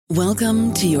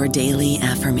Welcome to your daily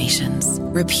affirmations.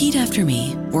 Repeat after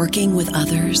me. Working with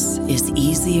others is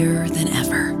easier than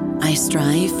ever. I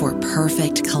strive for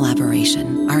perfect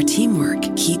collaboration. Our teamwork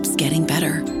keeps getting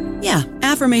better. Yeah,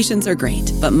 affirmations are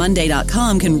great, but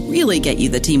Monday.com can really get you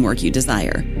the teamwork you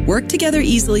desire. Work together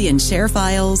easily and share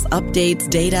files, updates,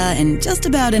 data, and just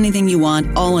about anything you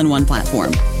want all in one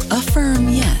platform. Affirm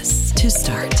yes to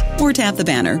start, or tap the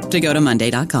banner to go to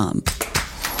Monday.com.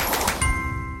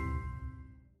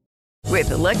 With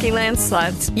the Lucky Land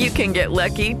Slots, you can get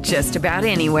lucky just about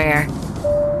anywhere.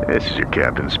 This is your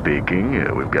captain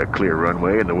speaking. We've got clear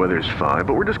runway and the weather's fine,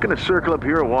 but we're just going to circle up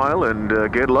here a while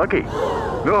and get lucky.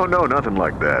 No, nothing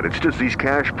like that. It's just these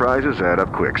cash prizes add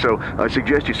up quick. So I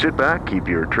suggest you sit back, keep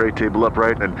your tray table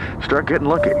upright, and start getting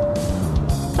lucky.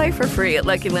 Play for free at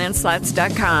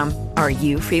LuckyLandSlots.com. Are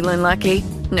you feeling lucky?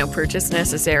 No purchase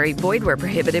necessary. Void where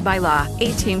prohibited by law.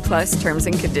 18+ terms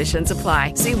and conditions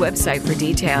apply. See website for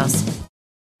details.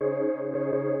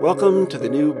 Welcome to the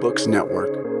New Books Network.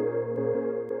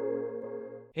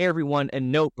 Hey everyone,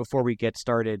 and note before we get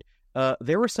started,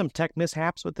 there were some tech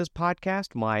mishaps with this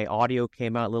podcast. My audio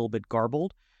came out a little bit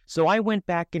garbled, so I went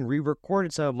back and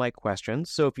re-recorded some of my questions.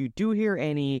 So if you do hear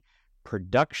any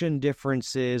production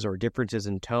differences or differences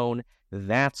in tone,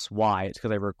 that's why. It's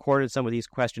because I recorded some of these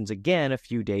questions again a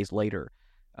few days later.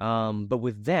 But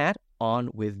with that,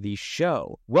 on with the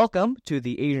show. Welcome to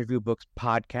the Asian Review Books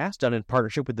podcast, done in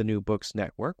partnership with the New Books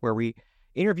Network, where we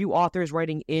interview authors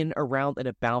writing in, around, and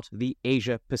about the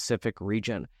Asia-Pacific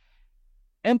region.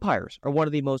 Empires are one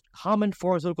of the most common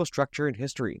forms of political structure in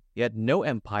history, yet no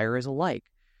empire is alike.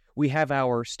 We have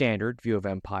our standard view of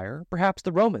empire, perhaps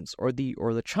the Romans or the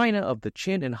China of the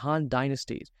Qin and Han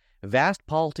dynasties, vast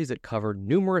polities that cover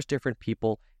numerous different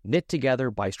people knit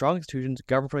together by strong institutions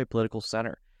governed from a political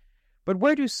center. But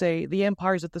where do, say, the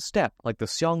empires at the steppe, like the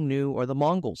Xiongnu or the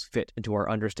Mongols, fit into our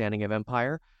understanding of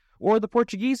empire? Or the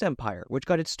Portuguese Empire, which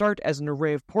got its start as an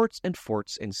array of ports and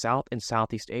forts in South and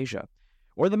Southeast Asia?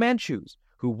 Or the Manchus,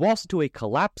 who waltzed into a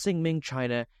collapsing Ming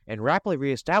China and rapidly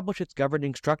reestablished its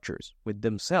governing structures, with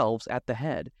themselves at the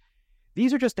head?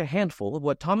 These are just a handful of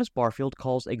what Thomas Barfield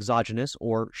calls exogenous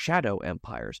or shadow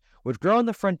empires, which grow on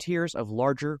the frontiers of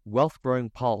larger,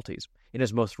 wealth-growing polities, in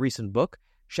his most recent book,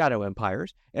 Shadow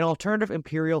Empires, an Alternative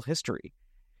Imperial History.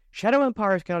 Shadow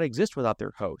empires cannot exist without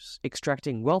their hosts,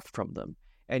 extracting wealth from them,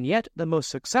 and yet the most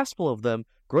successful of them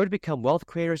grow to become wealth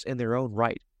creators in their own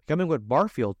right, becoming what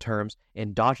Barfield terms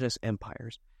endogenous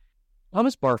empires.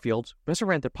 Thomas Barfield, professor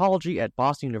of anthropology at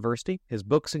Boston University, his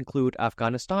books include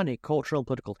Afghanistan, A Cultural and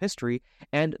Political History,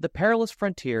 and The Perilous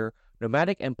Frontier,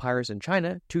 Nomadic Empires in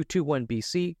China, 221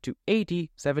 BC to AD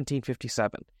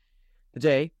 1757.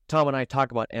 Today, Tom and I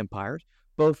talk about empires,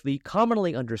 both the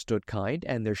commonly understood kind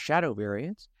and their shadow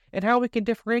variants, and how we can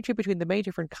differentiate between the many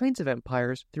different kinds of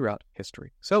empires throughout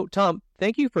history. So, Tom,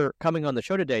 thank you for coming on the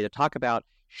show today to talk about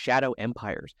shadow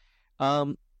empires.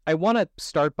 I want to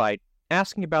start by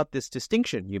asking about this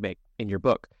distinction you make in your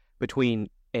book between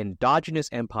endogenous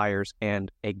empires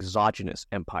and exogenous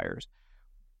empires.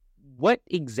 What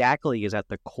exactly is at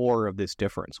the core of this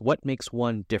difference? What makes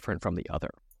one different from the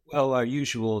other? Well, our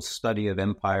usual study of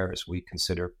empires, we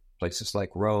consider places like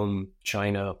Rome,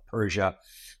 China, Persia.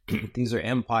 These are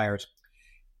empires.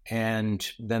 And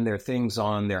then there are things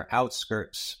on their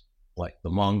outskirts, like the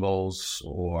Mongols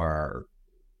or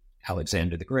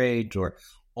Alexander the Great, or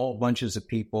all bunches of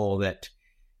people that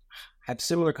have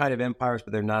similar kind of empires,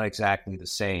 but they're not exactly the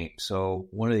same. So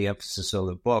one of the emphasis of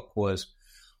the book was,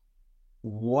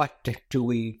 what do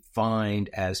we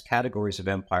find as categories of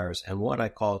empires, and what I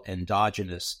call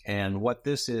endogenous. And what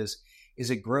this is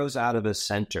it grows out of a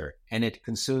center and it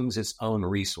consumes its own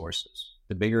resources.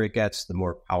 The bigger it gets, the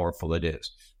more powerful it is.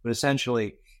 But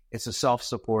essentially, it's a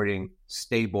self-supporting,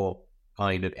 stable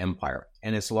kind of empire.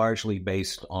 And it's largely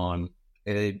based on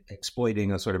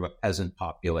exploiting a sort of a peasant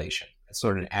population, a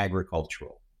sort of an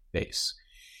agricultural base.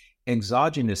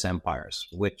 Exogenous empires,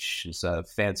 which is a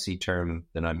fancy term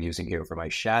that I'm using here for my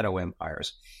shadow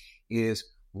empires, is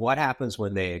what happens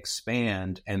when they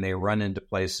expand and they run into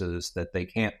places that they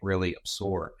can't really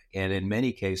absorb. And in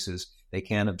many cases, they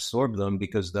can't absorb them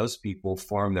because those people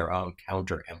form their own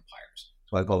counter empires.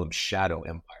 So I call them shadow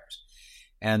empires.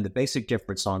 And the basic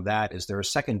difference on that is they're a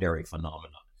secondary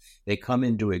phenomenon. They come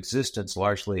into existence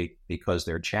largely because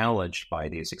they're challenged by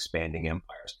these expanding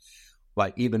empires.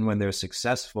 But even when they're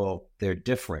successful, they're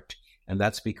different. And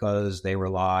that's because they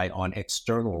rely on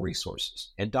external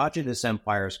resources. Endogenous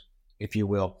empires, if you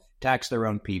will, tax their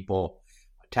own people,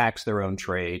 tax their own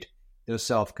trade. They're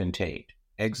self-contained.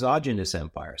 Exogenous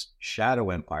empires, shadow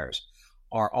empires,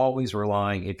 are always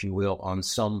relying, if you will, on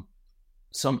some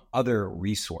other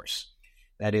resource.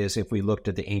 That is, if we looked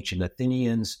at the ancient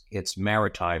Athenians, it's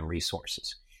maritime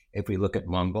resources. If we look at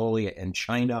Mongolia and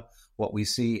China, what we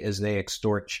see is they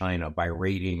extort China by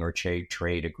raiding or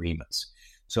trade agreements.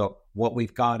 So what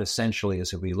we've got essentially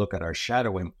is, if we look at our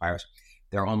shadow empires,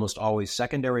 they're almost always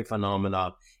secondary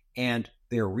phenomena, and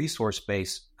their resource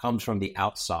base comes from the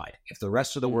outside. If the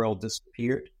rest of the world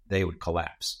disappeared, they would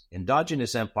collapse.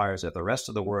 Endogenous empires, if the rest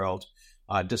of the world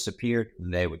disappeared,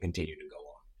 they would continue to go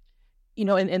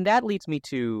on. And that leads me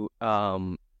to,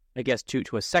 I guess,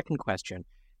 to a second question,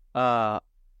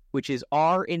 which is,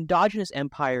 are endogenous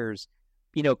empires,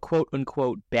 quote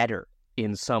unquote, better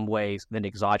in some ways than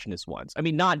exogenous ones? I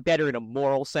mean, not better in a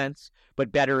moral sense,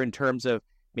 but better in terms of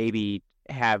maybe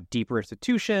have deeper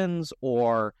institutions,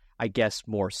 or I guess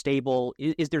more stable.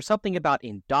 Is there something about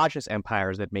endogenous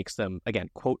empires that makes them, again,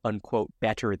 quote unquote,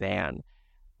 better than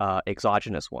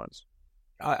exogenous ones?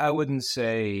 I wouldn't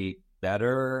say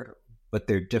better, but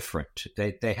they're different.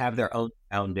 They have their own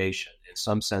foundation. In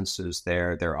some senses,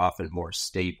 they're often more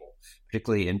stable,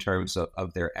 particularly in terms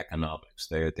of their economics.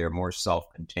 They're more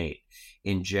self-contained.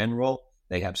 In general,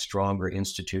 they have stronger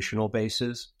institutional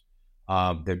bases.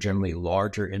 They're generally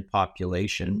larger in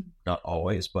population, not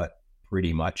always, but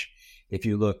pretty much. If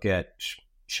you look at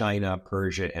China,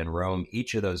 Persia, and Rome,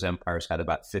 each of those empires had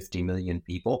about 50 million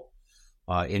people.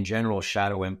 In general,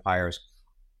 shadow empires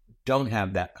don't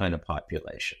have that kind of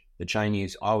population. The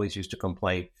Chinese always used to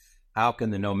complain, how can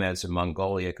the nomads of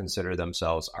Mongolia consider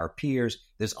themselves our peers?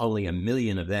 There's only 1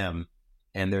 million of them,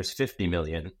 and there's 50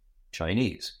 million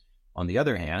Chinese. On the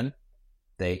other hand,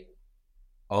 they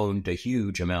owned a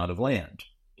huge amount of land.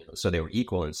 So they were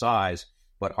equal in size,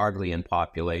 but hardly in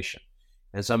population.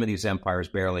 And some of these empires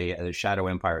the shadow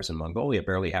empires in Mongolia,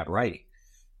 barely had writing.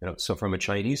 So from a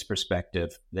Chinese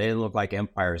perspective, they didn't look like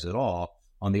empires at all.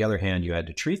 On the other hand, you had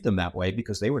to treat them that way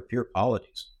because they were pure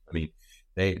polities. I mean,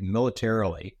 they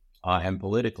militarily and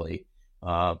politically,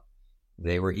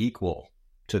 they were equal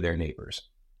to their neighbors.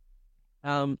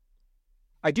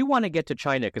 I do want to get to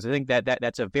China because I think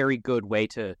that's a very good way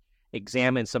to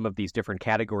examine some of these different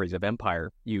categories of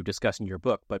empire you discuss in your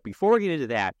book. But before we get into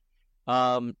that,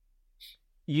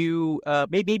 you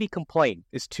maybe complain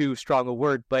is too strong a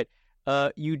word, but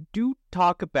you do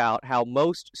talk about how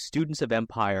most students of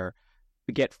empire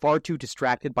get far too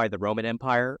distracted by the Roman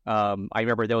Empire. I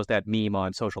remember there was that meme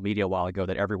on social media a while ago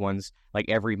that everyone's like,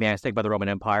 every man's thinking about the Roman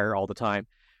Empire all the time.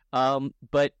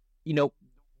 But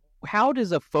how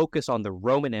does a focus on the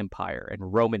Roman Empire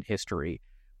and Roman history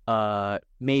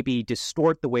maybe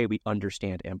distort the way we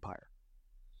understand empire?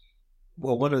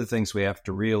 Well, one of the things we have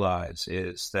to realize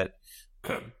is that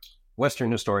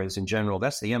Western historians in general,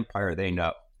 that's the empire they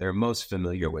know. They're most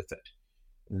familiar with it.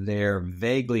 They're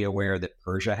vaguely aware that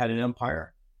Persia had an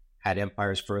empire, had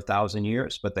empires for 1,000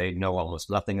 years, but they know almost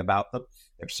nothing about them.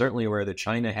 They're certainly aware that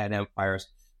China had empires,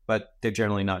 but they're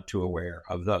generally not too aware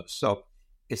of those. So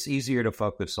it's easier to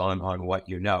focus on what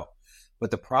you know.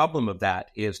 But the problem of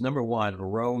that is, number one,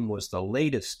 Rome was the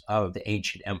latest of the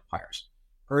ancient empires.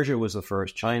 Persia was the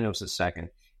first, China was the second,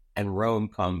 and Rome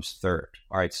comes third.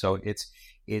 All right, so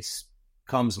it's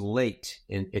comes late,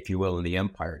 if you will, in the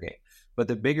empire game. But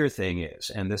the bigger thing is,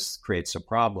 and this creates a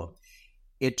problem,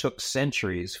 it took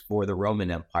centuries for the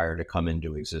Roman Empire to come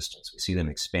into existence. We see them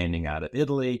expanding out of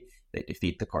Italy. They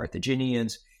defeat the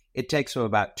Carthaginians. It takes them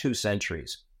about 2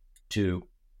 centuries to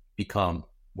become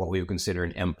what we would consider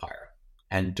an empire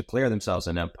and declare themselves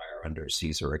an empire under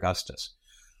Caesar Augustus.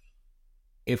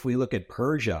 If we look at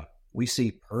Persia, we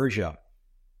see Persia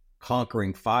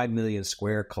conquering 5 million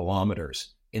square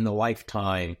kilometers in the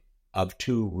lifetime of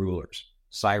 2 rulers,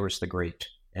 Cyrus the Great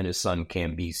and his son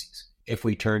Cambyses. If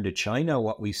we turn to China,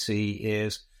 what we see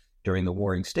is, during the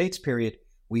Warring States period,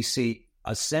 we see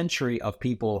a century of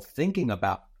people thinking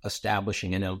about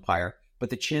establishing an empire, but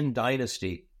the Qin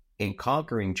dynasty, in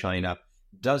conquering China,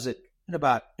 does it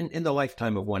in the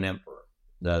lifetime of one emperor,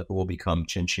 who will become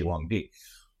Qin Shi Huangdi.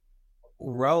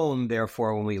 Rome,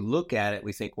 therefore, when we look at it,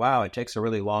 we think, wow, it takes a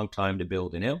really long time to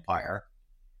build an empire,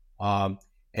 and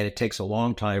it takes a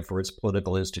long time for its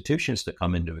political institutions to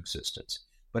come into existence.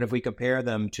 But if we compare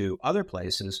them to other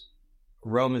places,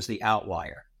 Rome is the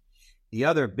outlier. The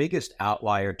other biggest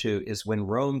outlier, too, is when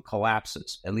Rome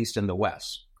collapses, at least in the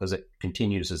West, because it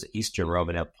continues as the Eastern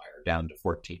Roman Empire down to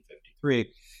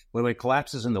 1453. When it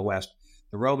collapses in the West,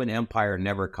 the Roman Empire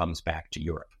never comes back to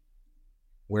Europe.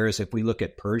 Whereas if we look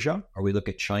at Persia or we look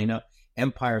at China,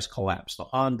 empires collapse. The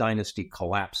Han dynasty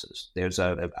collapses. There's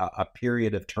a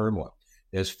period of turmoil.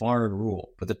 There's foreign rule.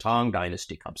 But the Tang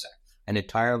dynasty comes in. An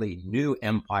entirely new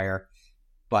empire,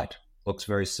 but looks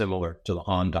very similar to the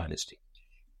Han dynasty.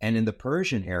 And in the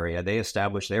Persian area, they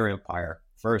established their empire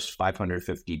first,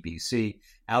 550 BC.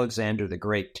 Alexander the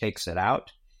Great takes it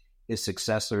out. His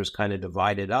successors kind of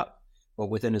divide it up. But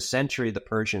within a century, the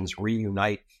Persians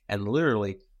reunite, and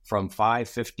literally from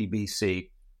 550 BC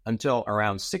until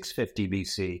around 650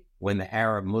 BC, when the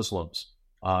Arab Muslims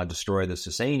destroy the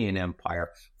Sasanian Empire,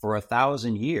 for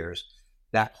 1,000 years,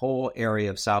 that whole area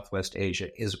of Southwest Asia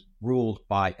is ruled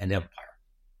by an empire.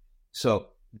 So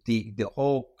the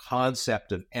whole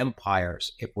concept of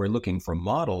empires, if we're looking for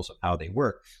models of how they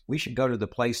work, we should go to the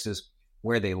places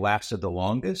where they lasted the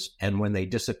longest, and when they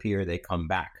disappear, they come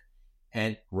back.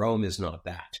 And Rome is not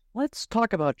that. Let's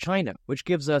talk about China, which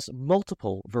gives us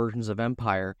multiple versions of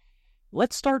empire.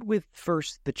 Let's start with,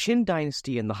 first, the Qin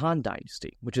dynasty and the Han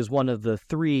dynasty, which is one of the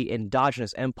three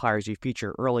endogenous empires you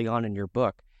feature early on in your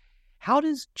book. How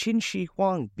does Qin Shi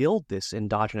Huang build this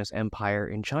endogenous empire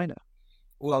in China?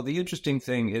 Well, the interesting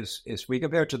thing is we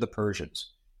compare it to the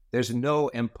Persians. There's no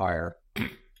empire.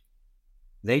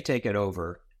 They take it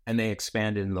over and they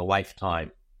expand it in the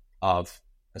lifetime of,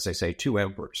 as I say, two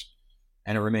emperors.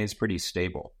 And it remains pretty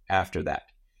stable after that.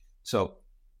 So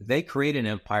they create an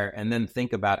empire and then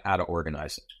think about how to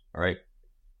organize it. All right.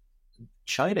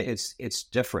 China, it's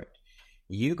different.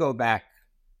 You go back,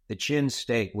 the Qin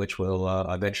state, which will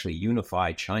eventually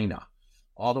unify China,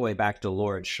 all the way back to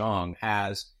Lord Shang,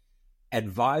 has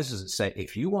advisors that say,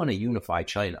 if you want to unify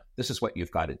China, this is what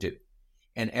you've got to do.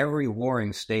 And every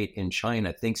warring state in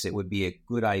China thinks it would be a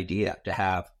good idea to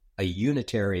have a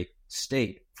unitary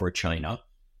state for China,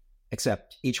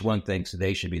 except each one thinks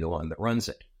they should be the one that runs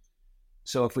it.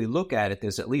 So if we look at it,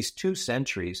 there's at least 2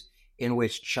 centuries in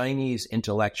which Chinese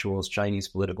intellectuals, Chinese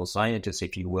political scientists,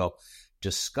 if you will,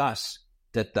 discuss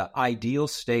that the ideal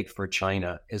state for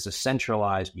China is a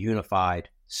centralized, unified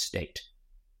state.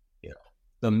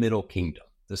 The Middle Kingdom,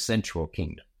 the Central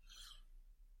Kingdom.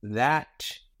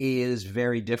 That is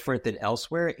very different than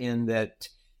elsewhere in that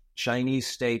Chinese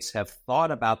states have thought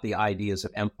about the ideas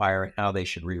of empire and how they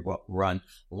should run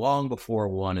long before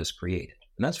one is created.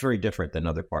 And that's very different than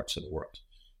other parts of the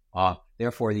world.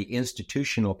 Therefore, the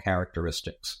institutional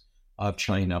characteristics of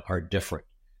China are different.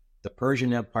 The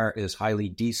Persian Empire is highly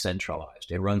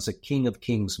decentralized. It runs a king of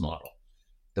kings model.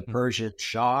 The Persian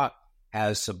Shah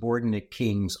has subordinate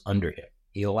kings under him.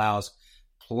 He allows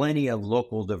plenty of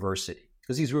local diversity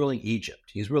because he's ruling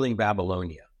Egypt. He's ruling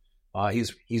Babylonia.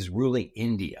 He's ruling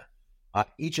India.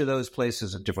 Each of those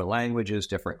places have different languages,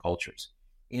 different cultures.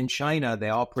 In China, they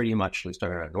all pretty much, at least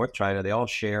in North China, they all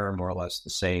share more or less the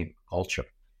same culture.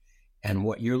 And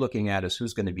what you're looking at is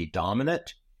who's going to be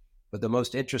dominant. But the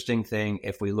most interesting thing,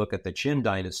 if we look at the Qin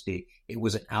dynasty, it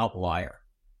was an outlier.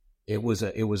 It was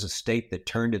a state that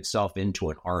turned itself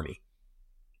into an army.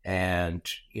 And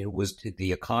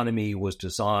the economy was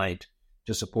designed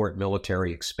to support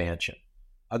military expansion.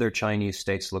 Other Chinese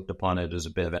states looked upon it as a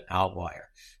bit of an outlier.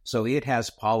 So it has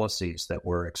policies that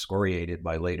were excoriated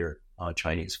by later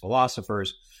Chinese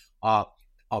philosophers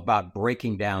about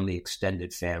breaking down the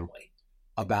extended family,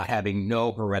 about having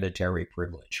no hereditary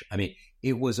privilege. I mean,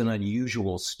 it was an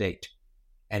unusual state,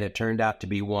 and it turned out to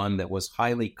be one that was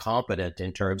highly competent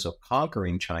in terms of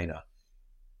conquering China.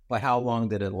 But how long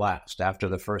did it last? After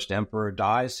the first emperor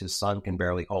dies, his son can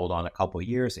barely hold on a couple of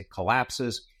years. It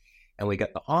collapses, and we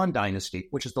get the Han dynasty,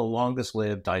 which is the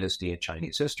longest-lived dynasty in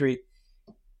Chinese history,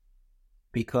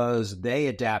 because they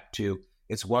adapt to,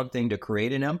 it's one thing to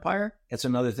create an empire, it's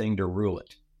another thing to rule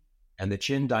it. And the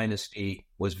Qin dynasty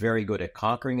was very good at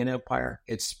conquering an empire.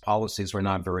 Its policies were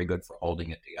not very good for holding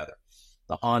it together.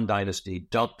 The Han dynasty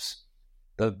dumps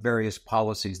the various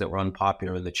policies that were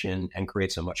unpopular in the Qin and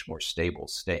creates a much more stable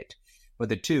state. But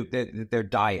the two, they're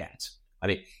dyads. I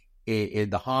mean,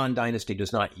 the Han dynasty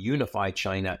does not unify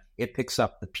China. It picks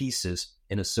up the pieces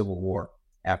in a civil war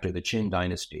after the Qin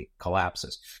dynasty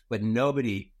collapses. But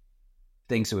nobody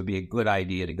thinks it would be a good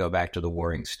idea to go back to the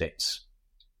warring states,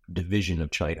 division of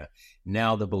China.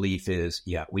 Now the belief is,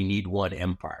 we need one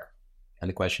empire. And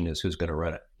the question is, who's going to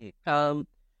run it?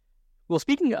 Well,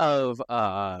 speaking of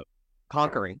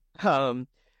conquering,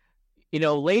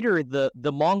 later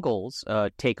the Mongols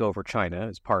take over China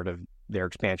as part of their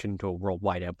expansion to a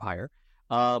worldwide empire.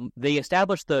 They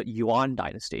established the Yuan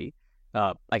dynasty,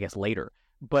 I guess later.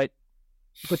 But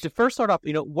to first start off,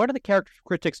 what are the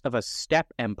characteristics of a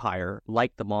steppe empire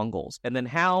like the Mongols? And then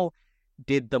how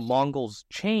did the Mongols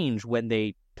change when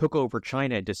they took over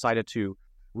China and decided to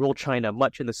rule China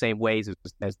much in the same ways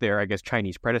as their, I guess,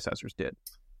 Chinese predecessors did?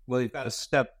 Well, you've got to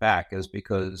step back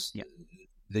because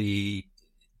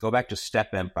go back to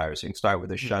steppe empires. You can start with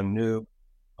the Xiongnu,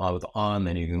 with the Han,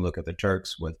 then you can look at the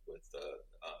Turks with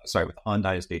the Han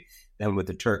dynasty, then with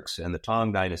the Turks and the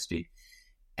Tang dynasty.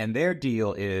 And their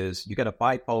deal is you got a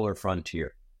bipolar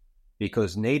frontier.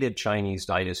 because native Chinese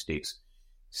dynasties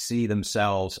see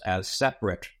themselves as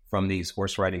separate from these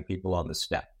horse riding people on the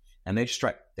steppe. And they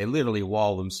literally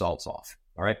wall themselves off.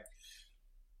 All right.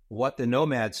 What the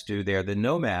nomads do there, the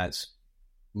nomads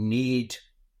need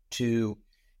to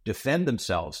defend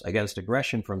themselves against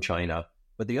aggression from China.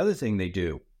 But the other thing they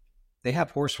do, they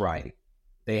have horse riding,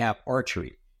 they have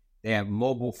archery, they have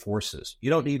mobile forces.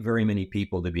 You don't need very many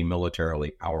people to be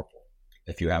militarily powerful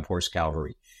if you have horse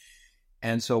cavalry.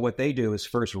 And so what they do is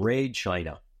first raid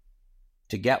China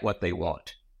to get what they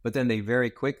want. But then they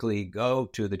very quickly go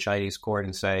to the Chinese court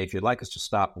and say, if you'd like us to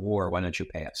stop war, why don't you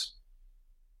pay us?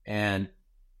 And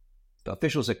the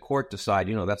officials at court decide,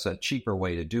 that's a cheaper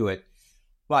way to do it.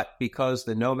 But because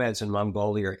the nomads in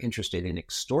Mongolia are interested in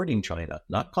extorting China,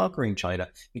 not conquering China,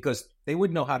 because they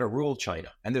wouldn't know how to rule China,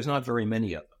 and there's not very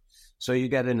many of them. So you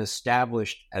get an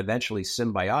established, eventually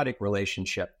symbiotic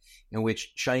relationship in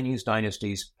which Chinese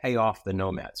dynasties pay off the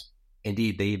nomads.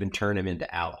 Indeed, they even turn them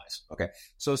into allies. Okay,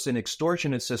 so it's an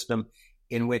extortionate system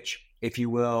in which, if you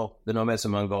will, the nomads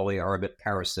of Mongolia are a bit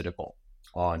parasitical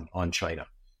on China.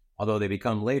 Although they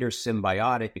become later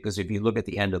symbiotic, because if you look at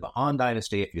the end of the Han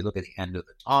Dynasty, if you look at the end of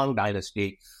the Tang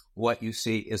Dynasty, what you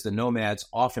see is the nomads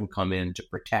often come in to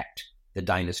protect the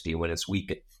dynasty when it's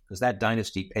weakened, because that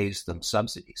dynasty pays them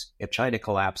subsidies. If China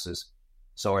collapses,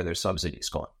 so are their subsidies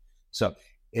gone. So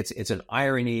it's an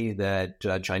irony that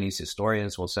Chinese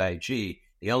historians will say, gee,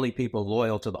 the only people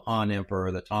loyal to the Han Emperor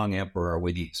or the Tang Emperor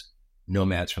were these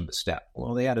nomads from the steppe.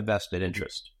 Well, they had a vested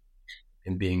interest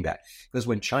in being that. Because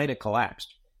when China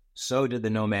collapsed, so did the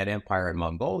nomad empire in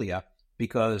Mongolia,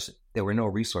 because there were no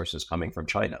resources coming from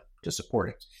China to support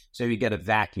it. So you get a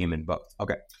vacuum in both.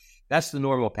 Okay, that's the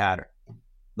normal pattern.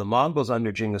 The Mongols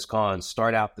under Genghis Khan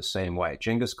start out the same way.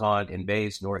 Genghis Khan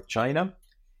invades North China.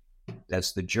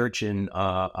 That's the Jurchen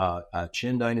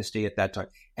Qin dynasty at that time.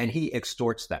 And he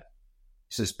extorts them.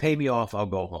 He says, pay me off, I'll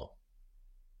go home.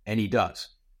 And he does.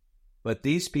 But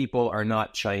these people are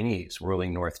not Chinese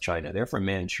ruling North China. They're from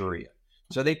Manchuria.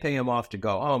 So they pay him off to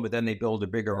go home, but then they build a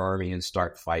bigger army and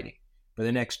start fighting. For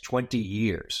the next 20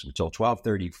 years, until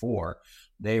 1234,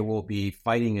 they will be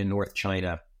fighting in North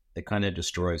China that kind of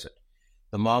destroys it.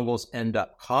 The Mongols end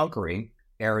up conquering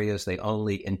areas they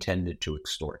only intended to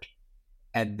extort.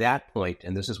 At that point,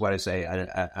 and this is what I say,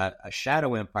 a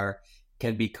shadow empire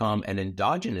can become an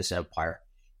endogenous empire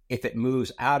if it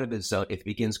moves out of its zone, if it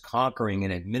begins conquering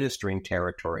and administering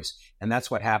territories. And that's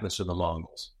what happens to the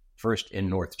Mongols, first in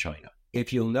North China.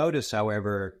 If you'll notice,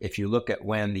 however, if you look at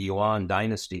when the Yuan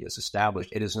dynasty is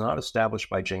established, it is not established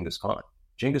by Genghis Khan.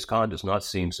 Genghis Khan does not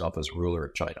see himself as ruler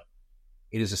of China.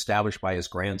 It is established by his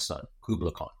grandson,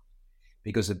 Kublai Khan,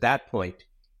 because at that point,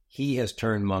 he has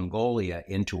turned Mongolia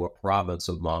into a province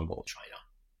of Mongol China.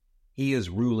 He is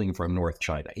ruling from North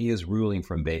China. He is ruling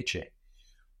from Beijing.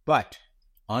 But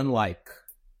unlike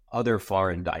other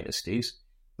foreign dynasties,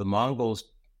 the Mongols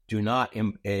do not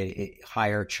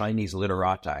hire Chinese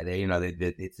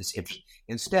literati.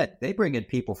 Instead, they bring in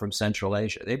people from Central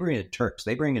Asia. They bring in Turks.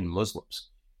 They bring in Muslims.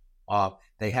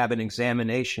 They have an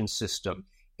examination system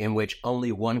in which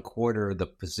only 1/4 of the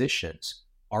positions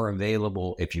are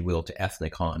available, if you will, to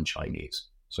ethnic Han Chinese,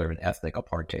 sort of an ethnic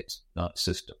apartheid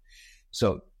system.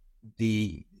 So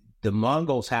the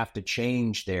Mongols have to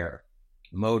change their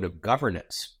mode of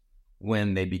governance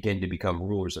when they begin to become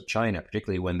rulers of China,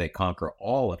 particularly when they conquer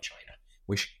all of China,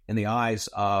 which in the eyes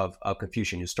of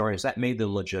Confucian historians, that made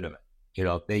them legitimate.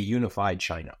 They unified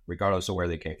China, regardless of where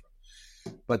they came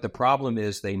from. But the problem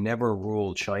is they never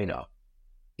ruled China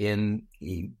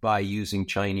by using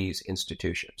Chinese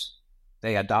institutions.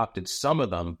 They adopted some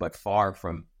of them, but far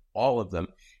from all of them.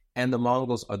 And the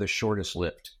Mongols are the shortest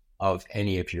lived of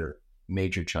any of your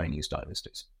major Chinese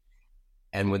dynasties.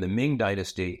 And when the Ming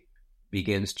dynasty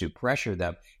begins to pressure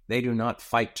them, they do not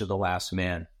fight to the last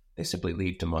man. They simply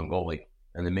leave to Mongolia,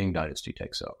 and the Ming dynasty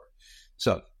takes over.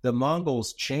 So the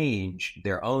Mongols change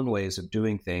their own ways of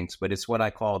doing things, but it's what I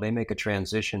call, they make a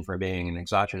transition from being an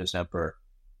exogenous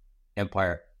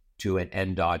empire to an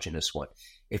endogenous one.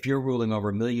 If you're ruling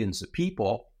over millions of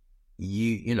people,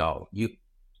 you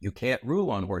can't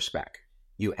rule on horseback.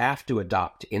 You have to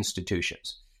adopt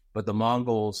institutions. But the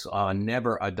Mongols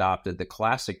never adopted the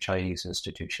classic Chinese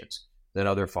institutions that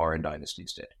other foreign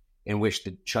dynasties did, in which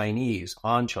the Chinese,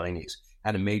 Han Chinese,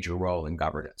 had a major role in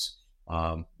governance.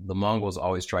 The Mongols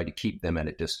always tried to keep them at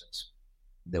a distance.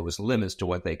 There was limits to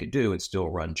what they could do and still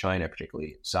run China,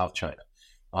 particularly South China.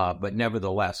 But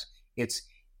nevertheless, it's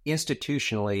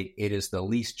institutionally, it is the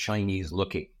least Chinese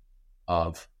looking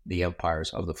of the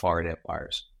empires, of the foreign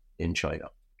empires in China.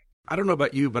 I don't know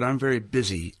about you, but I'm very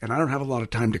busy and I don't have a lot of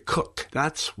time to cook.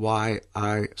 That's why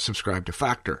I subscribe to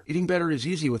Factor. Eating better is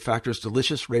easy with Factor's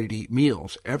delicious, ready-to-eat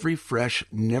meals. Every fresh,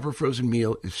 never frozen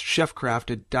meal is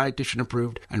chef-crafted, dietitian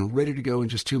approved, and ready to go in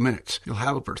just 2 minutes. You'll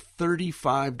have over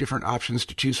 35 different options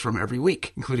to choose from every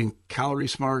week, including Calorie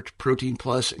Smart, Protein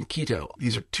Plus, and Keto.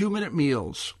 These are 2-minute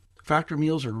meals. Factor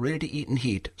meals are ready to eat and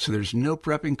heat, so there's no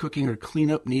prepping, cooking, or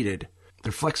cleanup needed.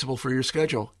 They're flexible for your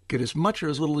schedule. Get as much or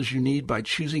as little as you need by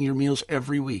choosing your meals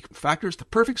every week. Factor's the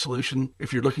perfect solution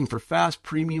if you're looking for fast,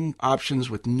 premium options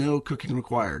with no cooking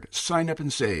required. Sign up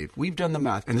and save. We've done the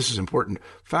math, and this is important.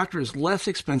 Factor is less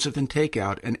expensive than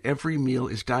takeout, and every meal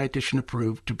is dietitian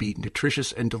approved to be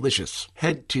nutritious and delicious.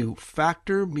 Head to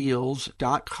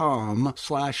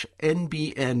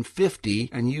factormeals.com/NBN50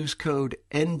 and use code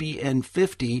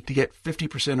NBN50 to get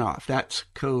 50% off. That's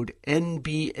code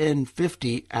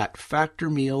NBN50 at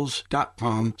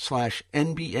factormeals.com/NBN50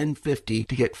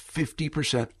 to get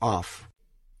 50% off.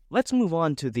 Let's move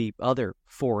on to the other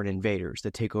foreign invaders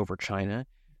that take over China,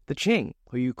 the Qing,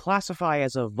 who you classify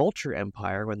as a vulture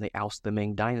empire when they oust the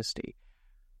Ming dynasty.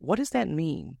 What does that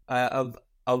mean? A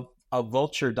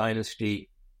vulture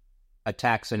dynasty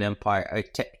attacks an empire,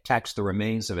 attacks the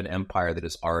remains of an empire that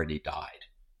has already died.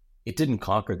 It didn't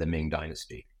conquer the Ming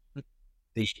dynasty.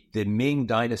 The Ming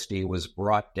dynasty was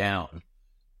brought down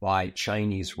by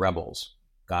Chinese rebels,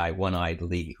 guy One-Eyed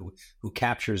Li, who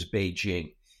captures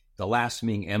Beijing. The last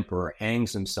Ming emperor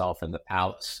hangs himself in the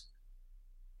palace.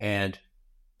 And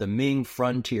the Ming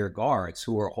frontier guards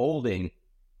who are holding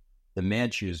the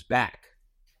Manchus back,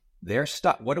 they're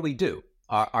stuck. What do we do?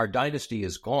 Our dynasty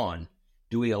is gone.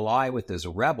 Do we ally with this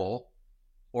rebel,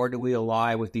 or do we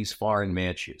ally with these foreign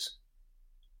Manchus?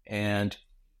 And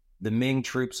the Ming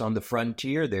troops on the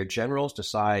frontier, their generals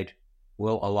decide,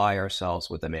 we'll ally ourselves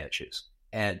with the Manchus.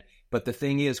 But the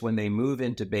thing is, when they move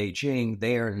into Beijing,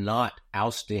 they are not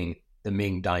ousting the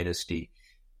Ming dynasty.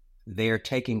 They are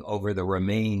taking over the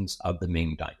remains of the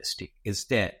Ming dynasty. It's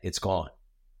dead. It's gone.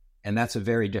 And that's a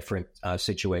very different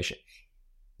situation.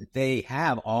 They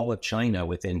have all of China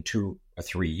within 2 or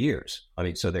 3 years. I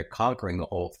mean, so they're conquering the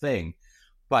whole thing.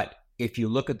 But if you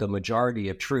look at the majority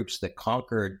of troops that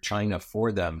conquered China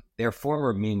for them, they're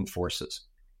former Ming forces.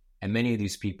 And many of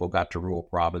these people got to rule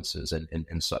provinces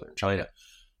in southern China.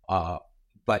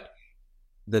 But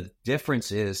the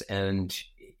difference is, and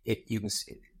you can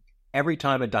see, every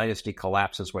time a dynasty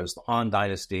collapses, whether it's the Han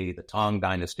dynasty, the Tang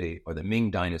dynasty, or the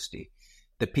Ming dynasty,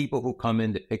 the people who come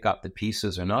in to pick up the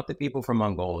pieces are not the people from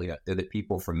Mongolia, they're the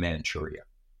people from Manchuria.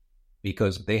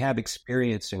 Because they have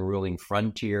experience in ruling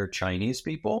frontier Chinese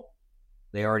people.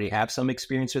 They already have some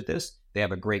experience with this. They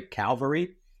have a great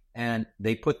cavalry. And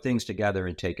they put things together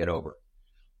and take it over.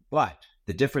 But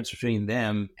the difference between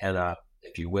them and,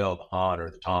 if you will, the Han or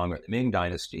the Tang or the Ming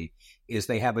dynasty is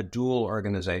they have a dual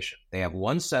organization. They have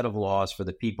one set of laws for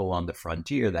the people on the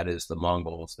frontier, that is the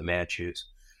Mongols, the Manchus,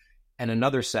 and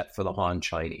another set for the Han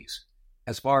Chinese.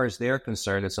 As far as they're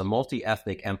concerned, it's a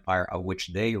multi-ethnic empire of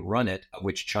which they run it, of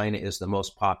which China is the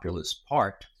most populous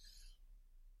part.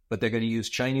 But they're going to use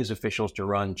Chinese officials to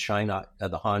run China,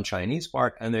 the Han Chinese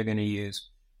part, and they're going to use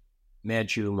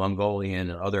Manchu, Mongolian,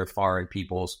 and other foreign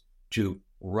peoples to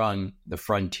run the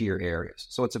frontier areas.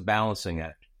 So it's a balancing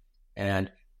act.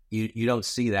 And you don't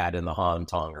see that in the Han,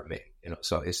 Tang, or Ming.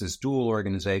 So it's this dual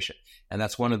organization. And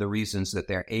that's one of the reasons that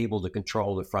they're able to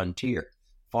control the frontier.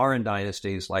 Foreign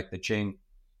dynasties like the Qing,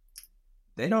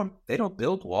 they don't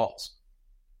build walls.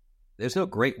 There's no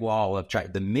Great Wall of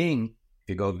China. The Ming, if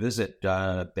you go visit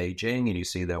Beijing and you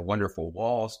see their wonderful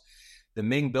walls, the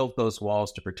Ming built those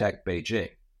walls to protect Beijing.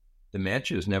 The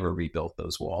Manchus never rebuilt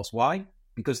those walls. Why?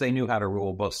 Because they knew how to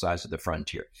rule both sides of the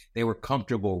frontier. They were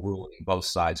comfortable ruling both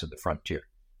sides of the frontier.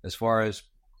 As far as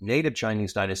native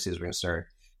Chinese dynasties are concerned,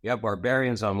 you have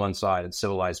barbarians on one side and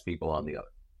civilized people on the other.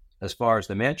 As far as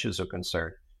the Manchus are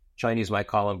concerned, Chinese might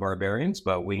call them barbarians,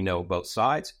 but we know both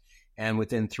sides. And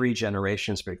within 3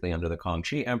 generations, particularly under the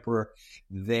Kangxi Emperor,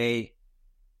 they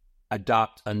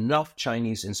adopt enough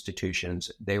Chinese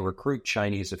institutions, they recruit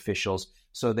Chinese officials,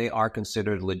 so they are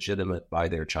considered legitimate by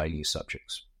their Chinese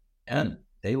subjects. And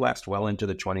they last well into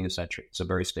the 20th century. It's a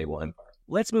very stable empire.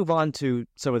 Let's move on to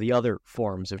some of the other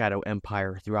forms of shadow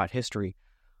empire throughout history.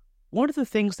 One of the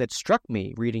things that struck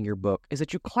me reading your book is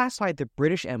that you classified the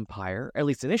British Empire, at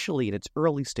least initially in its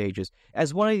early stages,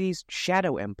 as one of these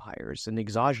shadow empires, an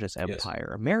exogenous empire,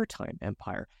 yes, a maritime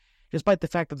empire, despite the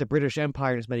fact that the British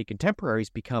Empire and its many contemporaries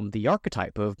become the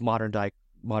archetype of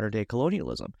modern-day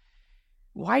colonialism.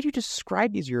 Why do you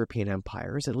describe these European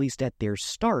empires, at least at their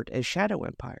start, as shadow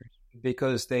empires?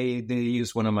 Because they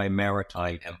use one of my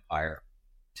maritime empire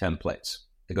templates.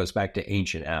 It goes back to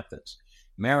ancient Athens.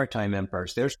 maritime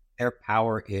empires, their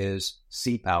power is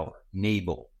sea power,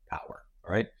 naval power,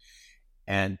 right?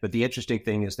 But the interesting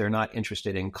thing is they're not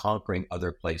interested in conquering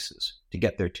other places to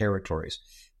get their territories.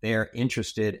 They are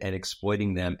interested in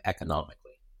exploiting them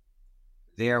economically.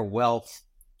 Their wealth,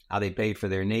 how they pay for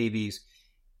their navies,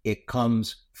 it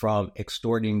comes from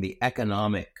extorting the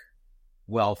economic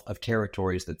wealth of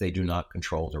territories that they do not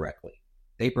control directly.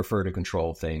 They prefer to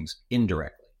control things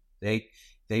indirectly.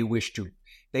 They wish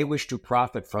to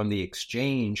profit from the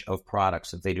exchange of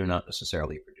products that they do not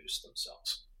necessarily produce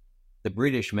themselves. The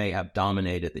British may have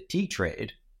dominated the tea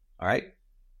trade, all right,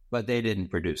 but they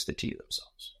didn't produce the tea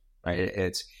themselves,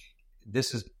 right?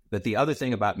 But the other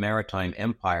thing about maritime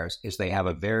empires is they have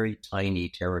a very tiny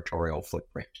territorial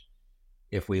footprint.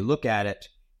 If we look at it,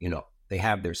 they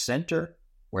have their center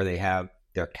where they have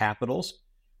their capitals,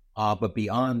 but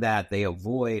beyond that, they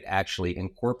avoid actually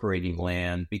incorporating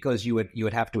land because you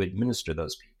would have to administer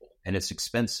those people, and it's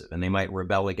expensive, and they might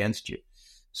rebel against you.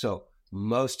 So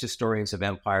most historians of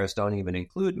empires don't even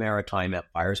include maritime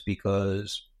empires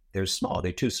because they're small.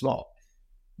 They're too small.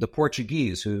 The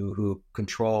Portuguese who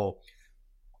control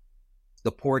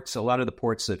the ports, a lot of the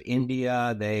ports of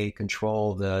India, they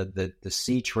control the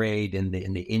sea trade in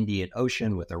the Indian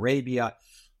Ocean with Arabia.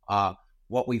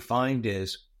 What we find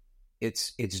is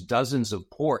it's dozens of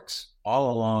ports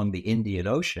all along the Indian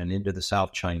Ocean into the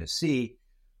South China Sea,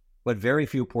 but very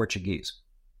few Portuguese.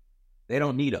 They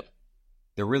don't need them.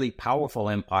 The really powerful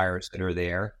empires that are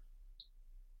there,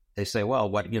 they say, well,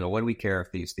 what do we care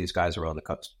if these guys are on the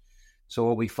coast? So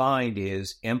what we find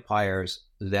is empires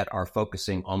that are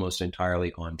focusing almost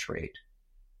entirely on trade.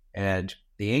 And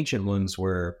the ancient ones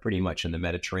were pretty much in the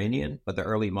Mediterranean, but the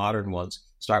early modern ones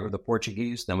start with the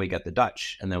Portuguese, then we get the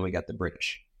Dutch, and then we get the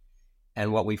British.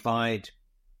 And what we find,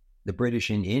 the British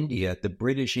in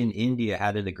India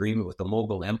had an agreement with the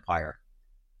Mughal Empire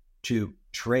to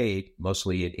trade,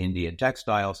 mostly in Indian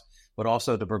textiles, but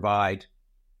also to provide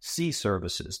sea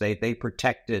services. They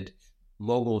protected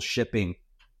Mughal shipping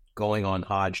going on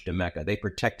Hajj to Mecca. They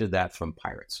protected that from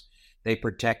pirates. They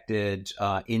protected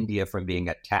India from being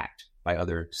attacked by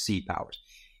other sea powers.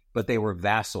 But they were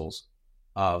vassals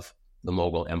of the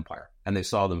Mughal Empire, and they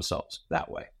saw themselves that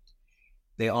way.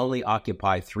 They only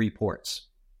occupied 3 ports.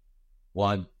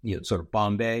 One, sort of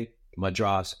Bombay,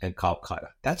 Madras, and Calcutta.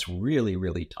 That's really,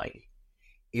 really tiny.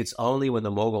 It's only when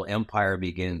the Mughal Empire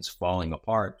begins falling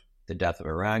apart, the death of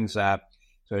Aurangzeb,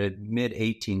 so in the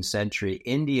mid-18th century,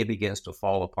 India begins to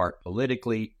fall apart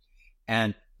politically,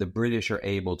 and the British are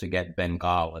able to get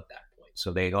Bengal at that point.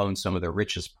 So they own some of the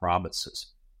richest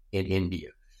provinces in India.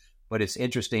 But it's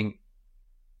interesting,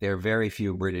 there are very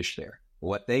few British there.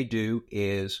 What they do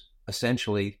is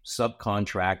essentially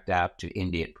subcontract out to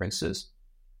Indian princes.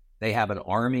 They have an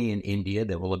army in India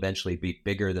that will eventually be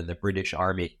bigger than the British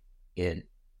army in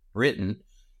Britain,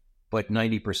 but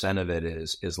 90% of it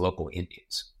is local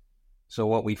Indians. So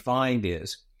what we find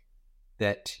is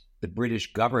that the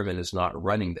British government is not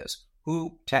running this.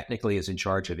 Who technically is in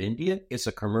charge of India? It's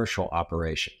a commercial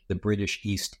operation, the British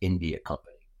East India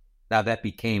Company. Now that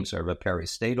became sort of a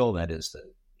peristatal, that is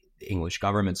the English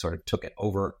government sort of took it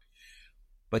over,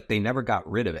 but they never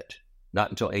got rid of it, not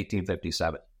until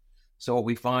 1857. So what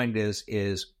we find is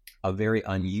a very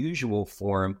unusual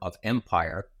form of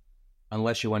empire,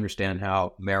 unless you understand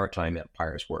how maritime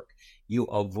empires work. You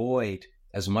avoid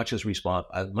as much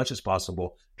as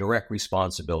possible direct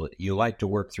responsibility. You like to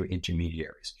work through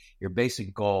intermediaries. Your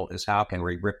basic goal is how can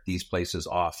we rip these places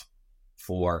off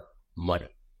for money?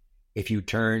 If you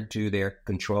turn to their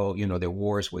control, their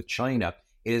wars with China,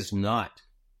 it is not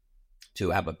to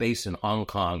have a base in Hong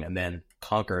Kong and then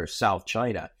conquer South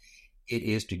China. It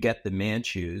is to get the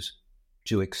Manchus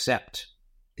to accept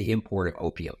the import of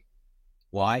opium.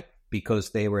 Why? Because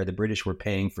the British were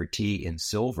paying for tea in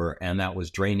silver, and that was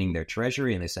draining their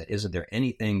treasury. And they said, isn't there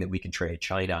anything that we can trade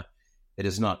China that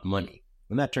is not money?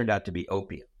 And that turned out to be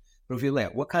opium. But if you look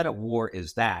at what kind of war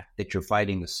is that you're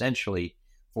fighting essentially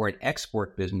for an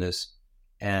export business?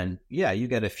 And yeah, you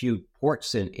get a few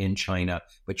ports in China,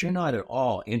 but you're not at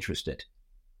all interested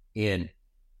in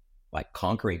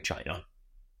conquering China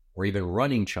or even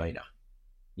running China.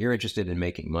 You're interested in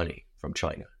making money from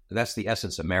China. That's the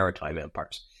essence of maritime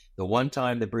empires. The one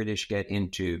time the British get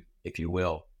into, if you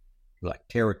will,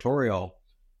 territorial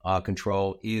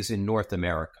control is in North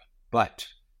America. But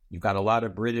you've got a lot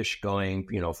of British going,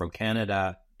 from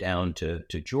Canada down to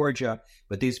Georgia,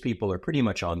 but these people are pretty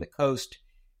much on the coast,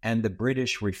 and the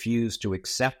British refuse to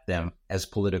accept them as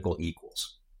political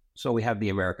equals. So we have the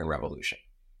American Revolution.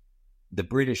 The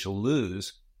British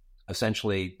lose,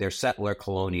 essentially, their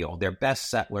best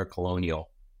settler colonial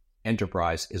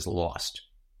enterprise is lost.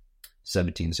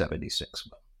 1776,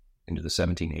 into the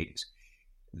 1780s.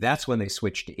 That's when they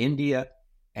switched to India,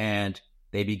 and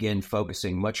they begin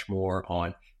focusing much more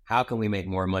on how can we make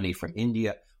more money from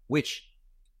India, which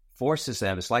forces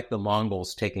them, it's like the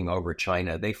Mongols taking over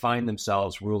China. They find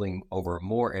themselves ruling over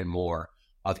more and more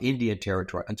of Indian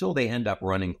territory until they end up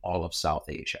running all of South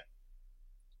Asia.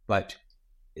 But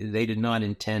they did not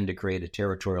intend to create a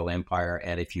territorial empire.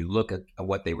 And if you look at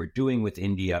what they were doing with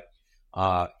India,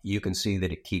 you can see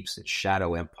that it keeps its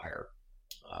shadow empire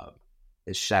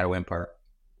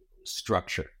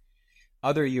structure.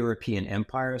 Other European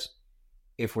empires,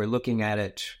 if we're looking at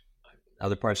it,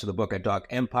 other parts of the book I talk,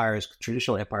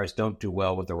 traditional empires don't do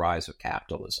well with the rise of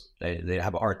capitalism. They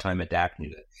have a hard time adapting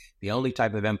to it. The only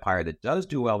type of empire that does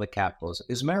do well with capitalism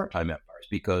is maritime empires,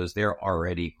 because they're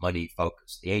already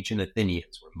money-focused. The ancient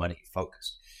Athenians were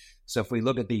money-focused. So if we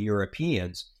look at the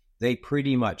Europeans, they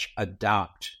pretty much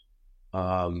adopt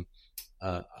a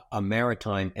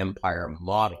maritime empire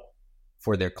model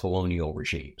for their colonial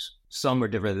regimes. Some are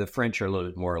different. The French are a little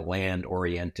bit more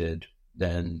land-oriented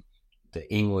than the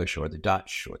English or the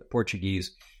Dutch or the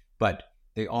Portuguese, but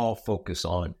they all focus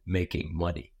on making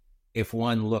money. If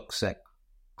one looks at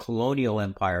colonial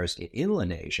empires in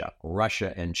inland Asia,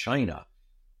 Russia and China,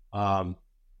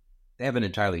 they have an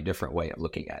entirely different way of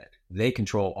looking at it. They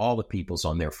control all the peoples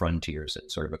on their frontiers in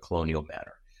sort of a colonial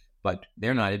manner, but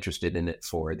they're not interested in it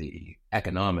for the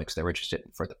economics. They're interested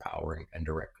in for the power and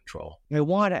direct control. I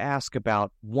want to ask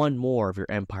about one more of your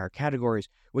empire categories,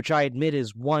 which I admit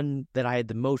is one that I had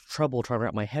the most trouble trying to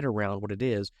wrap my head around what it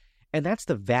is, and that's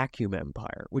the vacuum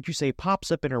empire, which you say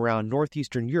pops up in around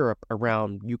northeastern Europe,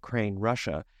 around Ukraine,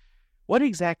 Russia. What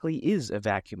exactly is a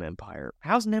vacuum empire?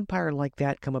 How's an empire like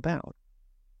that come about?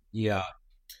 Yeah.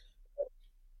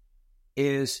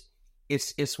 It's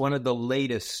one of the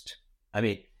latest. I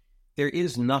mean, there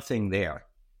is nothing there,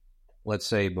 let's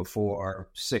say before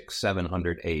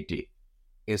 600-700 AD.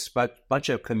 It's a bunch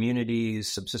of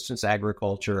communities, subsistence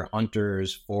agriculture,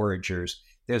 hunters, foragers.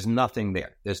 There's nothing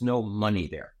there. There's no money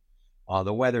there.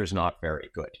 The weather's not very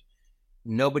good.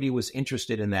 Nobody was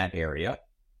interested in that area.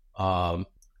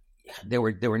 There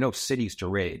were no cities to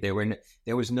raid.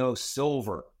 There was no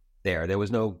silver there. There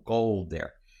was no gold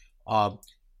there.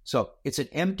 So it's an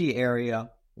empty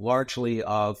area, largely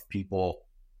of people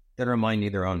that are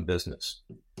minding their own business.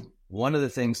 One of the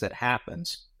things that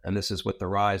happens, and this is with the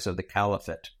rise of the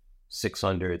caliphate,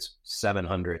 600s,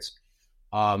 700s,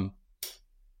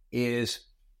 is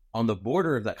on the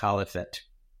border of the caliphate,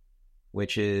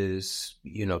 which is,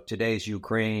 today's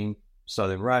Ukraine,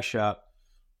 southern Russia,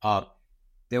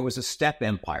 there was a steppe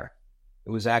empire.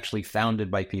 It was actually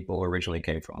founded by people who originally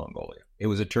came from Mongolia. It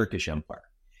was a Turkish empire.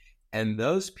 And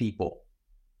those people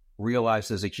realized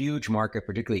there's a huge market,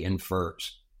 particularly in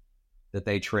furs, that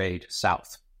they trade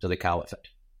south to the caliphate.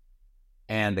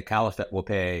 And the caliphate will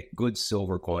pay good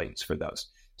silver coins for those.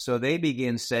 So they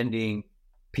begin sending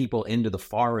people into the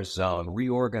forest zone,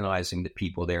 reorganizing the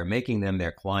people there, making them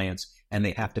their clients, and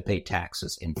they have to pay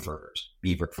taxes in furs,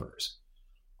 beaver furs.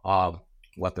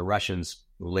 What the Russians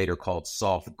later called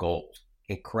soft gold,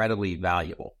 incredibly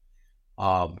valuable.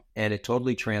 And it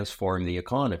totally transformed the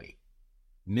economy.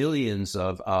 Millions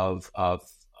of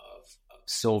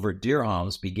silver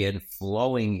dirhams begin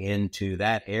flowing into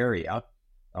that area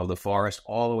of the forest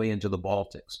all the way into the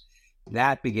Baltics.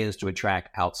 That begins to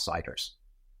attract outsiders,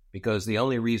 because the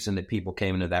only reason that people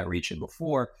came into that region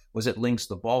before was it links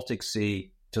the Baltic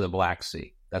Sea to the Black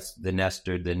Sea. That's the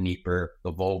Nestor, the Dnieper,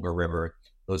 the Volga River,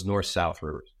 those north-south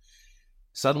rivers.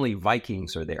 Suddenly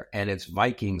Vikings are there, and it's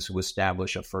Vikings who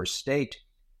establish a first state,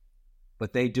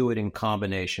 but they do it in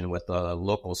combination with the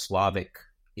local Slavic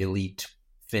elite,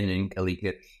 Finnish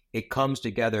elite. It comes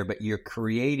together, but you're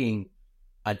creating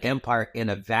an empire in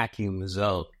a vacuum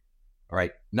zone, all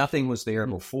right? Nothing was there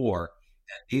before.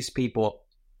 These people,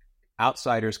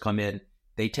 outsiders come in,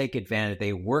 they take advantage,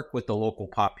 they work with the local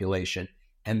population,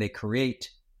 and they create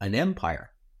an empire.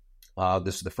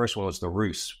 The first one was the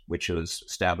Rus, which was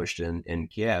established in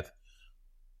Kiev.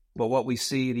 But what we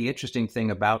see, the interesting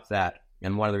thing about that,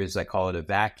 and one of the reasons I call it a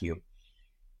vacuum,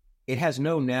 it has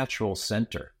no natural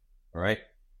center, all right?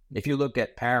 If you look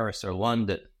at Paris or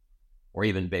London or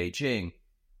even Beijing,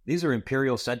 these are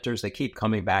imperial centers. They keep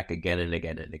coming back again and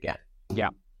again and again. Yeah.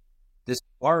 This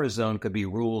forest zone could be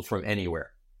ruled from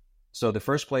anywhere. So the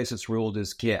first place it's ruled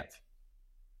is Kiev,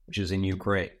 which is in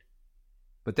Ukraine.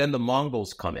 But then the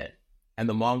Mongols come in, and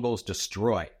the Mongols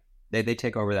destroy. They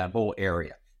take over that whole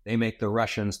area. They make the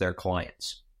Russians their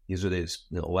clients. These are these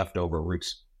leftover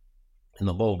Rus in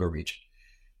the Volga region.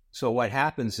 So what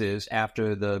happens is,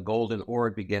 after the Golden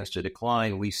Horde begins to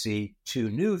decline, we see two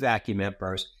new vacuum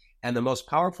empires, And the most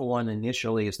powerful one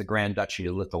initially is the Grand Duchy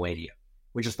of Lithuania,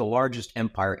 which is the largest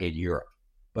empire in Europe,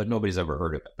 but nobody's ever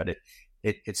heard of it. But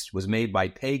it was made by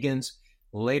pagans.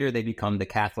 Later, they become the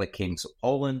Catholic kings of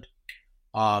Poland.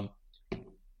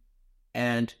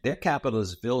 And their capital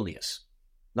is Vilnius.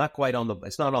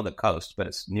 It's not on the coast, but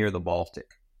it's near the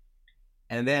Baltic.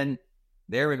 And then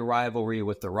they're in rivalry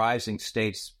with the rising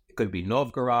states. It could be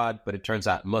Novgorod, but it turns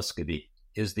out Muscovy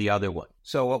is the other one.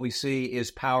 So what we see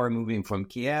is power moving from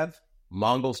Kiev.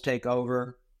 Mongols take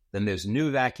over. Then there's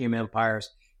new vacuum empires.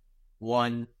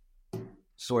 One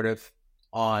sort of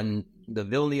on the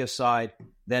Vilnius side,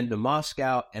 then to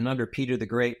Moscow, and under Peter the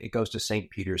Great, it goes to St.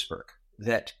 Petersburg.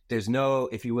 That there's no,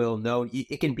 if you will,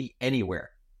 it can be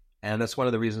anywhere. And that's one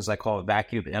of the reasons I call it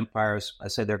vacuum empires. I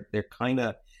say they're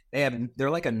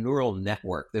like a neural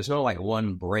network. There's no like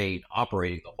one brain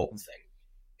operating the whole thing.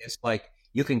 It's like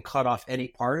you can cut off any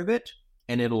part of it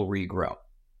and it'll regrow.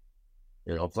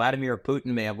 Vladimir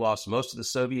Putin may have lost most of the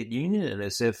Soviet Union,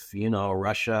 as if,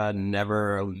 Russia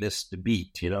never missed a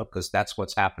beat, because that's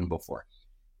what's happened before.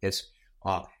 It's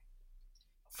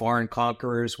foreign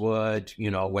conquerors would,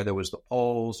 whether it was the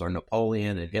Poles or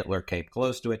Napoleon and Hitler came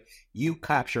close to it. You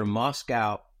capture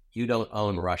Moscow, you don't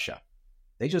own Russia.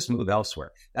 They just move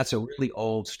elsewhere. That's a really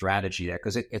old strategy there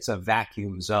because it's a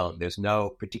vacuum zone. There's no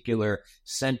particular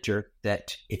center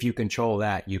that if you control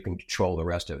that, you can control the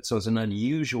rest of it. So it's an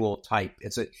unusual type.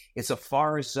 It's a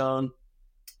forest zone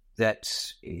that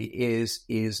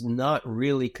is not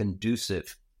really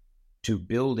conducive to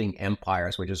building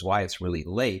empires, which is why it's really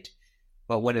late.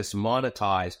 But when it's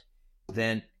monetized,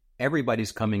 then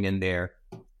everybody's coming in there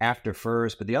after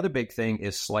furs. But the other big thing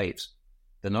is slaves.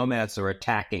 The nomads are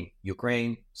attacking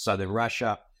Ukraine, southern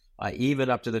Russia,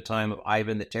 even up to the time of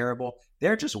Ivan the Terrible.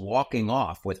 They're just walking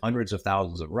off with hundreds of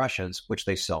thousands of Russians, which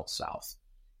they sell south.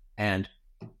 And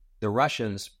the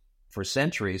Russians, for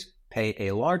centuries, pay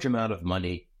a large amount of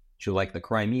money to, like the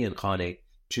Crimean Khanate,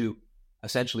 to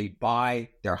essentially buy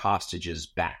their hostages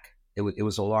back. It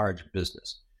was a large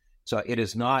business. So it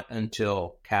is not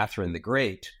until Catherine the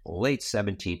Great, late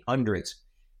 1700s,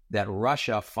 that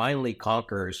Russia finally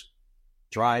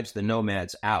drives the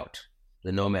nomads out.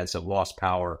 The nomads have lost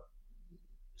power.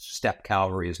 Steppe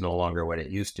cavalry is no longer what it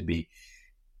used to be.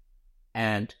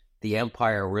 And the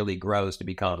empire really grows to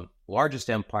become the largest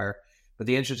empire. But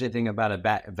the interesting thing about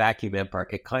a vacuum empire,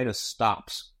 it kind of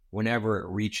stops whenever it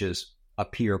reaches a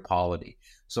peer polity.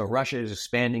 So Russia is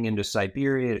expanding into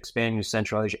Siberia, expanding to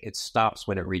Central Asia. It stops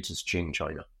when it reaches Qing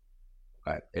China.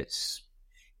 Okay?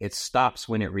 It stops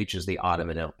when it reaches the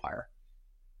Ottoman Empire.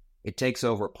 It takes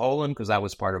over Poland because that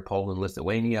was part of Poland,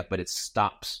 Lithuania, but it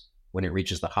stops when it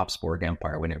reaches the Habsburg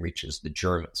Empire, when it reaches the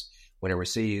Germans. When it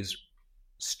receives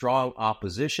strong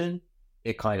opposition,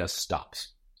 it kind of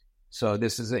stops. So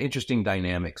this is an interesting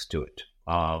dynamics to it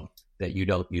that you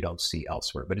don't see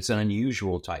elsewhere. But it's an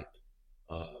unusual type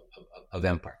of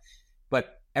empire.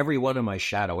 But every one of my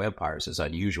shadow empires is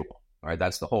unusual. All right,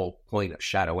 that's the whole point of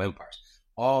shadow empires.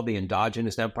 All the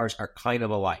endogenous empires are kind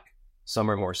of alike.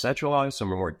 Some are more centralized,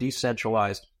 some are more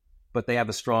decentralized, but they have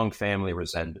a strong family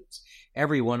resemblance.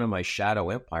 Every one of my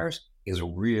shadow empires is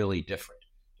really different.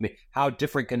 I mean, how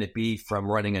different can it be from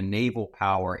running a naval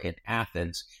power in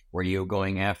Athens, where you're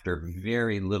going after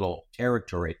very little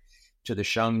territory, to the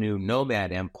Xiongnu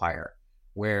nomad empire,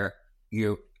 where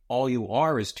all you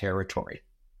are is territory,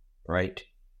 right?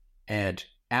 And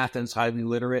Athens, highly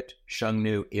literate,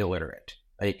 Xiongnu, illiterate.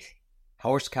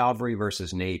 Horse cavalry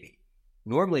versus navy.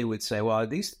 Normally we'd say, well,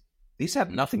 these have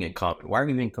nothing in common. Why are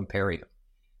we even comparing them?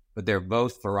 But they're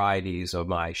both varieties of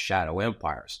my shadow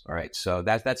empires. All right. So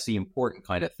that's the important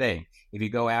kind of thing. If you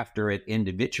go after it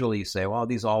individually, you say, well,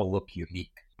 these all look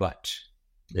unique. But,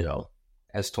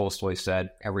 as Tolstoy said,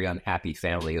 every unhappy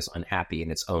family is unhappy in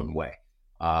its own way.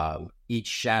 Each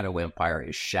shadow empire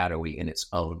is shadowy in its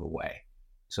own way.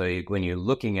 So when you're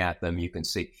looking at them, you can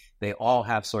see they all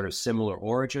have sort of similar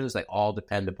origins. They all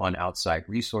depend upon outside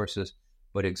resources.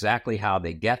 But exactly how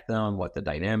they get them, what the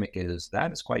dynamic is,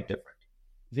 that is quite different.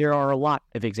 There are a lot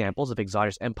of examples of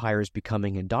exogenous empires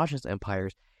becoming endogenous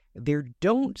empires. There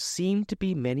don't seem to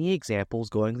be many examples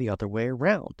going the other way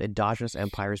around, endogenous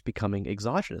empires becoming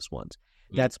exogenous ones.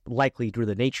 That's likely due to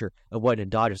the nature of what an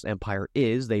endogenous empire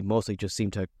is. They mostly just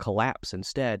seem to collapse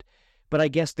instead. But I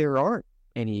guess there aren't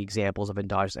any examples of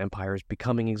endogenous empires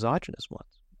becoming exogenous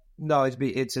ones. No,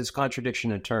 it's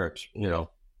contradiction in terms,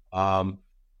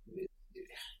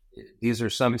 These are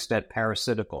to some extent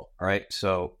parasitical, all right?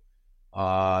 So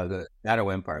the shadow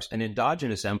empires. An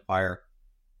endogenous empire,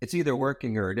 it's either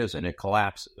working or it isn't. It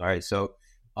collapses, all right? So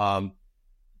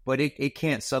but it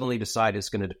can't suddenly decide it's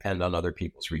going to depend on other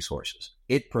people's resources.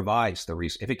 It provides the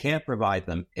resources. If it can't provide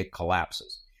them, it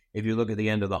collapses. If you look at the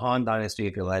end of the Han Dynasty,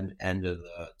 if you look at the end of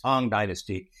the Tang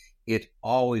Dynasty, it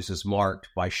always is marked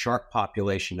by sharp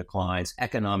population declines,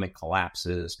 economic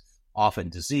collapses, often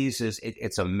diseases.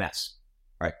 It's a mess,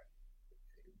 right?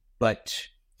 But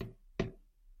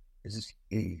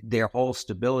their whole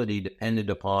stability depended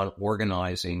upon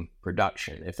organizing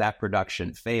production. If that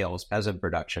production fails, peasant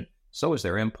production, so is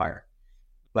their empire.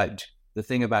 But the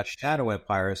thing about shadow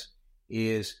empires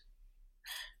is,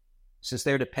 since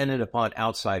they're dependent upon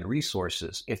outside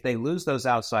resources, if they lose those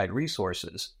outside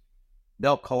resources,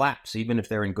 they'll collapse even if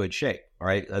they're in good shape, all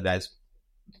right? That's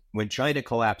when China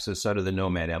collapses, so do the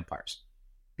nomad empires,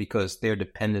 because they're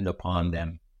dependent upon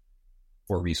them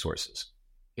for resources.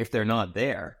 If they're not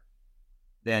there,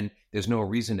 then there's no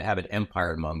reason to have an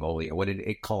empire in Mongolia.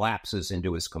 It collapses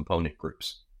into its component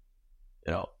groups.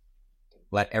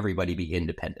 Let everybody be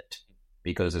independent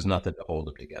because there's nothing to hold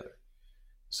them together.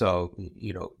 So,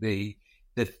 the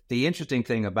interesting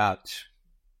thing about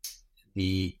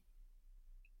the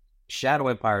shadow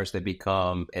empires that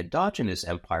become endogenous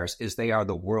empires is they are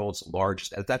the world's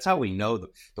largest. That's how we know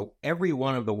every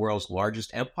one of the world's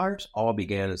largest empires all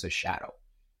began as a shadow.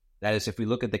 That is, if we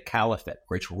look at the Caliphate,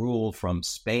 which ruled from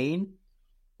Spain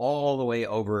all the way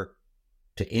over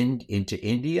to into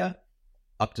India,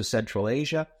 up to Central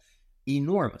Asia,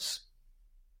 enormous.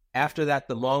 After that,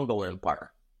 the Mongol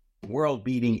Empire,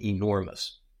 world-beating,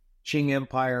 enormous. Qing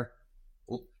Empire,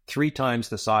 3 times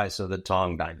the size of the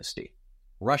Tang Dynasty.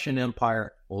 Russian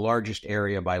Empire, largest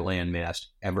area by landmass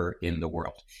ever in the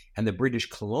world. And the British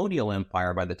colonial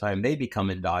empire, by the time they become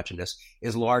endogenous,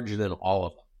 is larger than all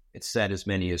of them. It's said as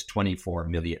many as 24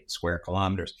 million square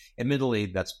kilometers. Admittedly,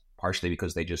 that's partially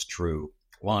because they just drew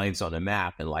lines on a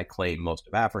map and claimed most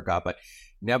of Africa. But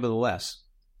nevertheless,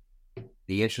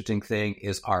 the interesting thing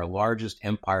is our largest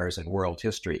empires in world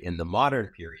history in the modern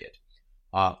period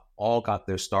all got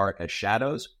their start as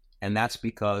shadows. And that's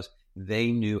because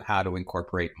they knew how to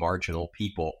incorporate marginal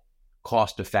people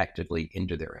cost effectively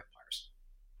into their empires.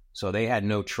 So they had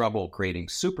no trouble creating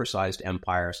supersized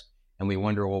empires. And we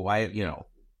wonder, well,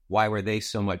 why were they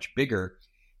so much bigger?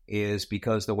 Is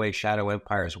because the way shadow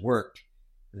empires worked,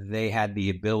 they had the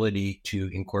ability to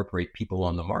incorporate people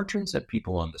on the margins and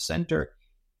people on the center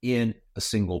in a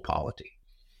single polity.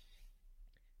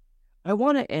 I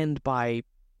want to end by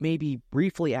maybe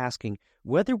briefly asking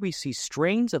whether we see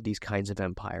strains of these kinds of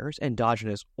empires,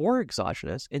 endogenous or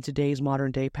exogenous, in today's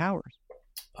modern-day powers.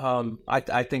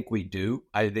 I think we do.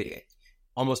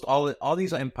 Almost all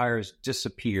these empires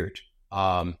disappeared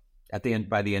by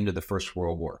the end of the First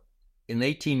World War. In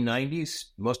the 1890s,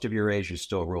 most of Eurasia is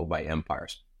still ruled by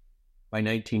empires. By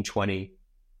 1920,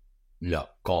 no,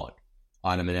 gone.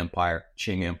 Ottoman Empire,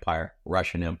 Qing Empire,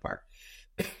 Russian Empire,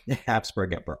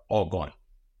 Habsburg Empire, all gone.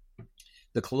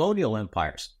 The colonial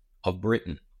empires of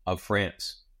Britain, of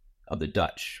France, of the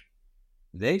Dutch,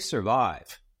 they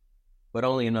survive, but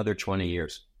only another 20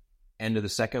 years. End of the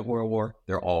Second World War,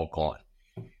 they're all gone.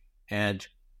 And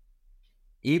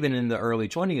even in the early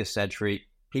 20th century,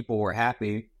 people were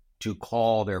happy to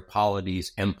call their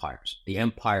polities empires. The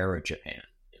Empire of Japan,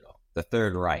 the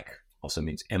Third Reich also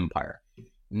means empire.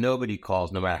 Nobody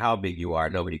calls, no matter how big you are,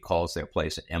 nobody calls their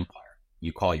place an empire.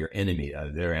 You call your enemy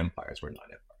their empires. We're not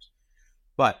empires.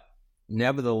 But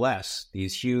nevertheless,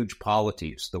 these huge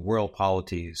polities, the world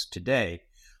polities today,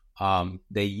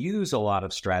 they use a lot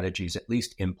of strategies, at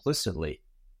least implicitly,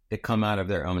 that come out of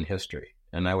their own history.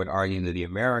 And I would argue that the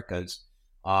Americas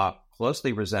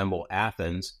closely resemble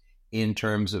Athens in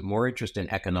terms of more interest in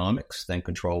economics than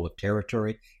control of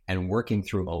territory and working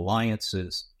through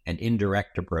alliances and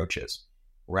indirect approaches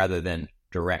rather than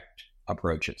direct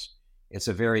approaches. It's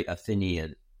a very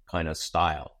Athenian kind of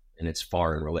style in its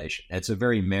foreign relation. It's a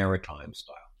very maritime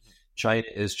style. China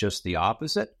is just the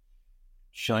opposite.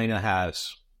 China has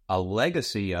a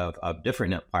legacy of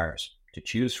different empires to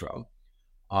choose from.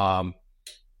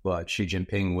 But Xi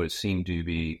Jinping would seem to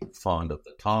be fond of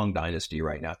the Tang Dynasty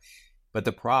right now. But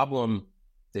the problem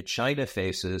that China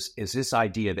faces is this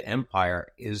idea of empire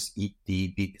is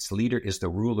its leader is the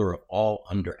ruler of all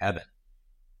under heaven.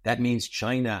 That means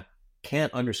China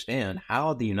can't understand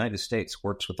how the United States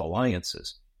works with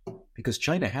alliances because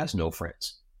China has no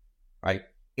friends, right?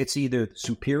 It's either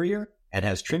superior and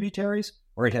has tributaries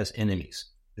or it has enemies.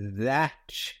 That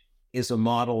is a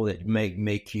model that may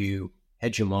make you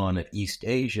hegemon of East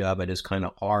Asia, but is kind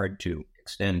of hard to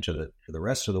extend to the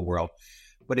rest of the world.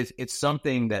 But it's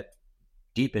something that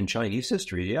deep in Chinese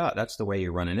history, yeah, that's the way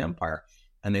you run an empire.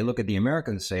 And they look at the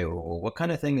Americans and say, well, what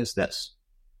kind of thing is this?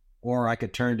 Or I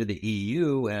could turn to the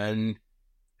EU and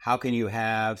how can you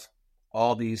have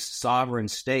all these sovereign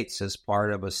states as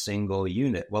part of a single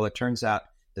unit? Well, it turns out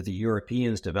that the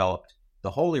Europeans developed the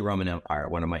Holy Roman Empire,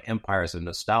 one of my empires of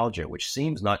nostalgia, which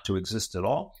seems not to exist at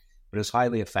all, but is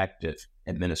highly effective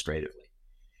administratively.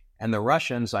 And the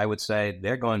Russians, I would say,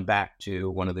 they're going back to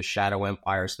one of the shadow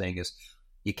empires thing is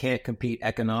you can't compete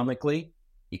economically.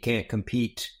 You can't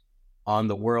compete on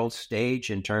the world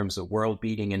stage in terms of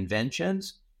world-beating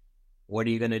inventions. What are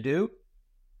you going to do?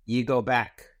 You go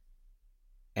back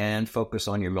and focus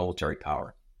on your military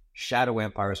power. Shadow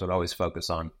empires would always focus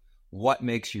on what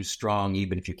makes you strong,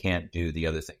 even if you can't do the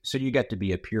other thing. So you get to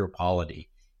be a pure polity,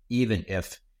 even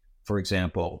if, for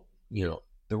example,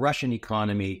 the Russian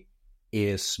economy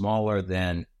is smaller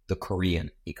than the Korean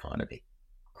economy.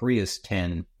 Korea is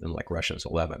 10, and like Russia's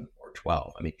 11 or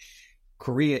 12. I mean,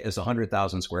 Korea is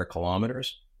 100,000 square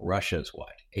kilometers. Russia is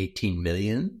what, 18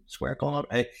 million square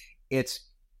kilometers? It's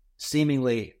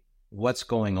seemingly what's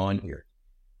going on here.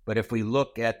 But if we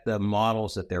look at the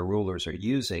models that their rulers are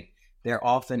using, they're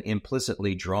often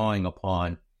implicitly drawing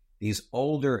upon these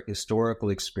older historical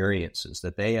experiences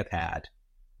that they have had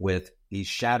with these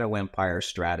shadow empire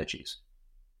strategies.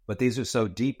 But these are so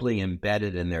deeply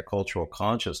embedded in their cultural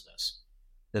consciousness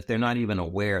that they're not even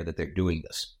aware that they're doing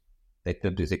this. They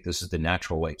think this is the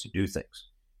natural way to do things.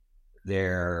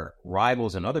 Their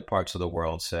rivals in other parts of the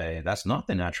world say that's not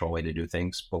the natural way to do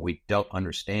things, but we don't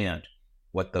understand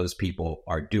what those people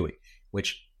are doing,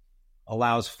 which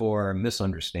allows for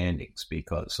misunderstandings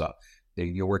because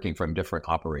you're working from different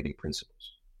operating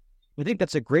principles. I think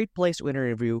that's a great place to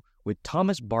interview with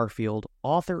Thomas Barfield,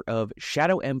 author of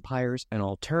Shadow Empires and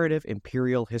Alternative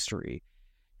Imperial History.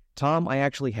 Tom, I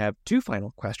actually have two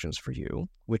final questions for you,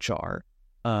 which are,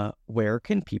 where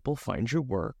can people find your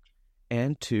work?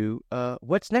 And two,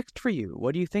 what's next for you?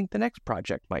 What do you think the next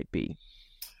project might be?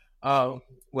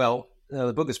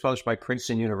 The book is published by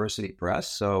Princeton University Press,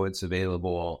 so it's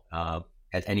available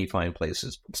at any fine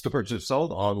places stores are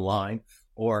sold, online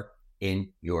or in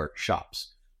your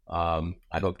shops. I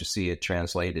hope to see it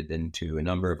translated into a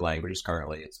number of languages.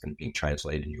 Currently, it's going to be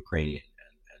translated in Ukrainian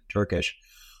and Turkish.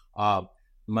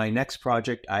 My next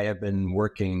project, I have been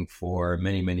working for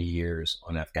many, many years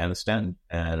on Afghanistan,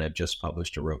 and I've just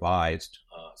published a revised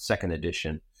second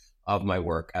edition of my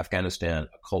work, Afghanistan,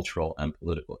 A Cultural and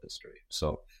Political History.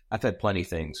 So I've had plenty of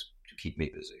things to keep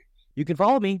me busy. You can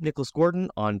follow me, Nicholas Gordon,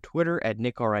 on Twitter at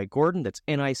NickRIGordon. That's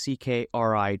NickRIGordon.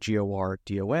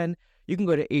 You can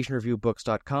go to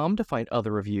AsianReviewBooks.com to find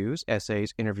other reviews,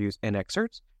 essays, interviews, and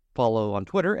excerpts. Follow on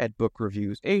Twitter at Book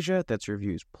Reviews Asia. That's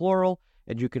reviews plural.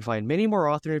 And you can find many more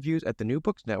author reviews at the New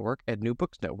Books Network at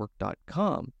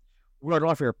newbooksnetwork.com. We're on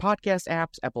all of your podcast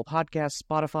apps, Apple Podcasts,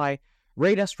 Spotify.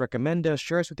 Rate us, recommend us,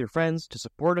 share us with your friends to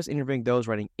support us interviewing those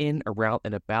writing in, around,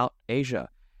 and about Asia.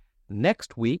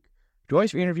 Next week, join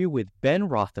us for an interview with Ben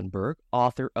Rothenberg,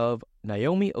 author of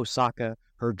Naomi Osaka,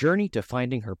 Her Journey to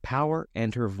Finding Her Power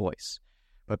and Her Voice.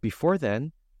 But before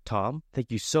then, Tom, thank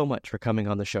you so much for coming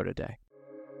on the show today.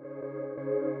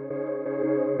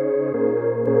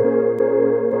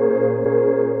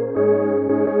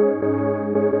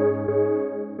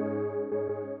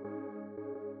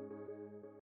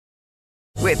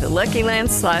 With the Lucky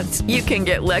Land Slots, you can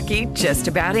get lucky just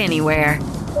about anywhere.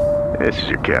 This is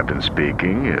your captain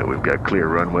speaking. We've got clear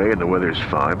runway and the weather's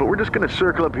fine, but we're just going to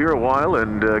circle up here a while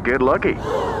and get lucky.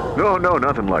 No,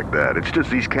 nothing like that. It's just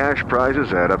these cash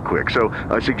prizes add up quick. So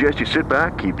I suggest you sit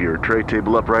back, keep your tray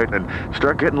table upright, and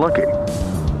start getting lucky.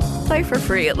 Play for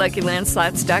free at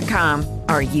LuckyLandSlots.com.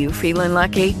 Are you feeling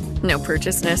lucky? No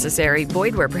purchase necessary.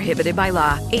 Void where prohibited by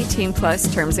law.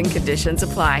 18+ terms and conditions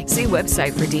apply. See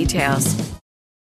website for details.